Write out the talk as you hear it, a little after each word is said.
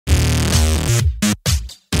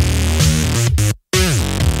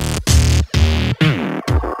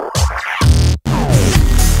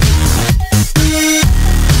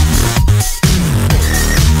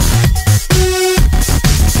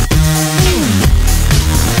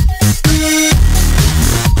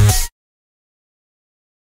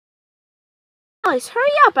Alice,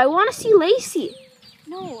 hurry up. I want to see Lacey.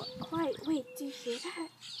 No, quiet. Wait, do you hear that?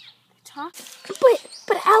 Talk?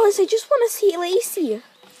 But Alice, I just want to see Lacey.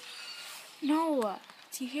 No.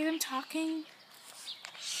 Do you hear them talking?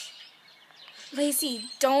 Shh. Lacey,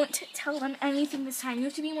 don't tell them anything this time. You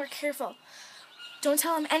have to be more careful. Don't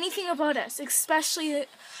tell them anything about us, especially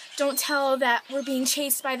don't tell that we're being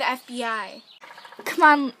chased by the FBI. Come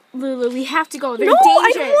on, Lulu, we have to go. They're dangerous.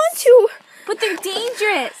 I don't want to. But they're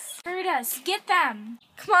dangerous. Hurt us. Get them.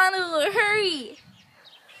 Come on, Lulu, hurry.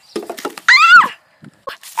 Ah!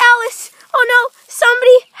 Alice! Oh no!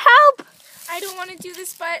 Somebody help! I don't want to do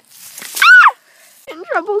this, but... Ah! In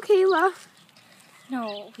trouble, Kayla.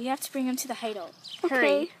 No, we have to bring them to the hideout. Okay.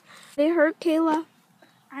 Hurry. They hurt Kayla.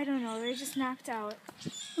 I don't know. They're just knocked out.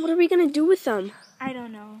 What are we going to do with them? I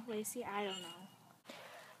don't know, Lacey. I don't know.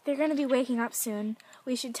 They're going to be waking up soon.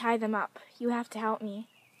 We should tie them up. You have to help me.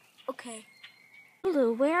 Okay.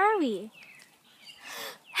 Lulu, where are we?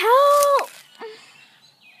 Help!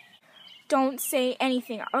 Don't say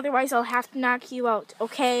anything, otherwise I'll have to knock you out,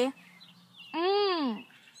 okay?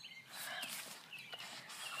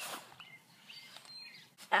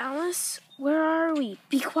 Alice, where are we?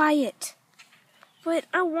 Be quiet. But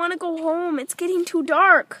I want to go home. It's getting too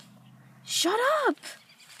dark. Shut up.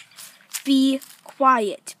 Be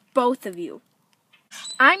quiet, both of you.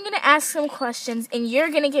 I'm going to ask some questions, and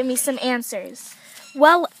you're going to give me some answers.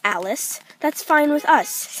 Well, Alice, that's fine with us,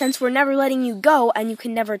 since we're never letting you go and you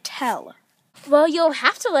can never tell. Well, you'll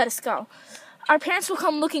have to let us go. Our parents will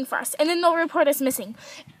come looking for us, and then they'll report us missing.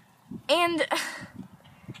 And...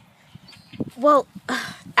 Well,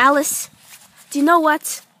 Alice, do you know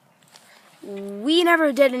what? We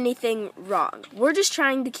never did anything wrong. We're just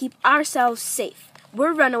trying to keep ourselves safe.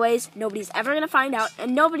 We're runaways. Nobody's ever going to find out,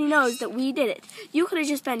 and nobody knows that we did it. You could have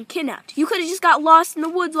just been kidnapped. You could have just got lost in the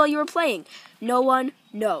woods while you were playing. No one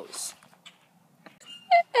knows.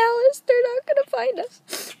 Alice, they're not going to find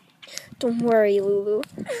us. Don't worry, Lulu.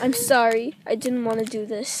 I'm sorry. I didn't want to do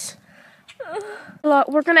this. Look,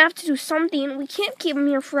 we're going to have to do something. We can't keep him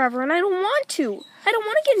here forever, and I don't want to. I don't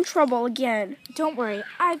want to get in trouble again. Don't worry.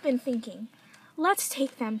 I've been thinking. Let's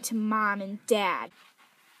take them to Mom and Dad.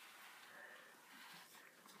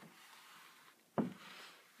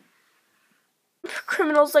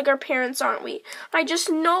 Criminals like our parents, aren't we? I just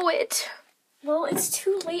know it. Well, it's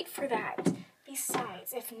too late for that.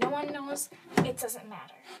 Besides, if no one knows, it doesn't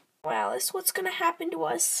matter. Well, Alice, what's going to happen to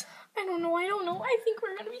us? I don't know. I think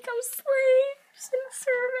we're going to become slaves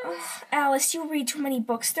in service. Alice, you read too many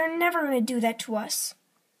books. They're never going to do that to us.